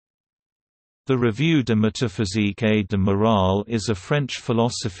The Revue de métaphysique et de morale is a French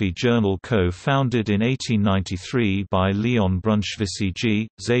philosophy journal co-founded in 1893 by Léon Brunchevicigi,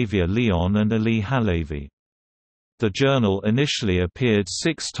 Xavier Léon and Elie Halevi. The journal initially appeared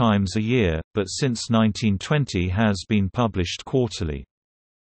 6 times a year, but since 1920 has been published quarterly.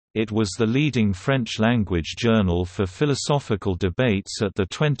 It was the leading French-language journal for philosophical debates at the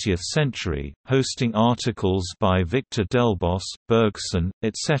 20th century, hosting articles by Victor Delbos, Bergson,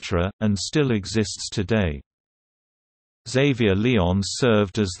 etc., and still exists today. Xavier Léon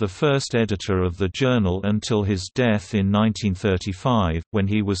served as the first editor of the journal until his death in 1935, when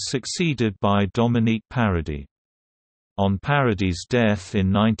he was succeeded by Dominique Paradis. On Paradis' death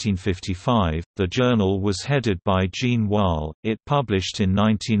in 1955, the journal was headed by Jean Wahl. It published in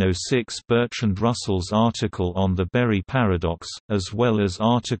 1906 Bertrand Russell's article on the Berry paradox, as well as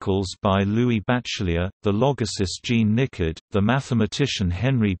articles by Louis Bachelier, the logicist Jean Nicod, the mathematician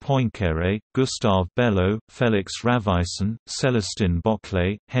Henri Poincaré, Gustave Bello, Félix Ravaisin, Célestin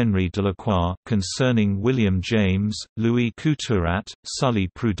Boclet, Henri Delacroix, concerning William James, Louis Couturat, Sully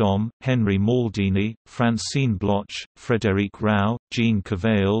Prudhomme, Henry Maldini, Francine Bloch, Frédéric Rao, Jean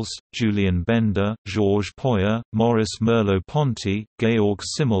Cavales, Julien Bender, Georges Poyer, Maurice Merleau-Ponty, Georg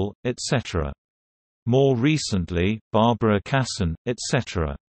Simmel, etc. More recently, Barbara Casson,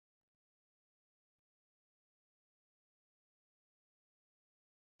 etc.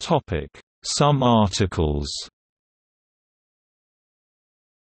 Some articles.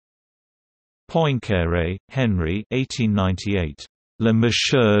 Poincaré, Henry 1898. Le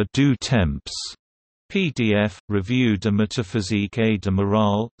Monsieur du Temps. PDF, Revue de métaphysique et de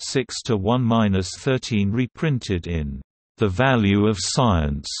morale, 6-1-13 reprinted in The Value of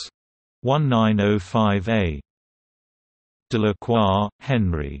Science, 1905a. Delacroix,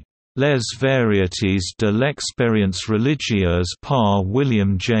 Henry. Les variétés de l'expérience religieuse par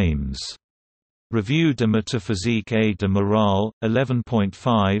William James. Revue de métaphysique et de morale,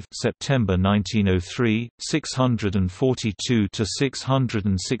 11.5 September 1903,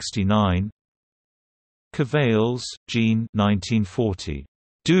 642–669. Cavales, Jean 1940.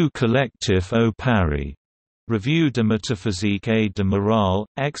 Du collectif au Paris. Revue de métaphysique et de morale,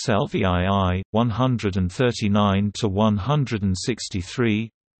 XLVII, 139–163.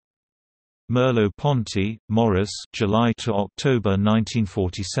 Merleau-Ponty, Maurice July to October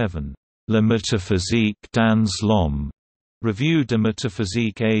 1947. La métaphysique dans l'homme. Revue de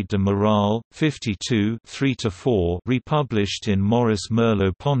métaphysique et de morale, 52 3–4 republished in Maurice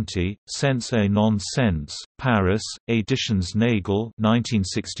Merleau-Ponty, Sense et Non-Sense, Paris, Éditions Nagel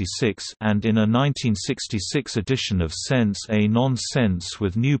 1966, and in a 1966 edition of Sense et Non-Sense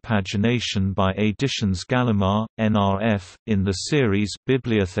with new pagination by Éditions Gallimard, NRF, in the series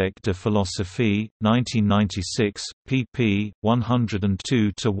Bibliothèque de Philosophie, 1996, pp.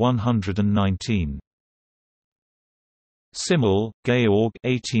 102–119. Simmel, Georg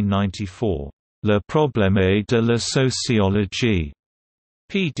 1894. Le problème de la sociologie.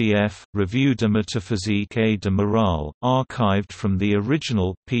 PDF, Revue de métaphysique et de morale, archived from the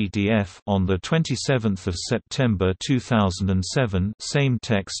original PDF on the 27th of September 2007. Same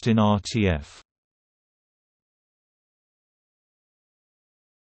text in RTF.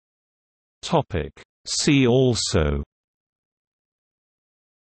 Topic. See also.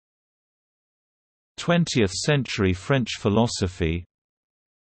 20th-century French philosophy.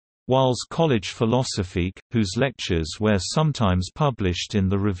 Wahl's College Philosophique, whose lectures were sometimes published in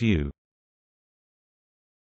the Revue.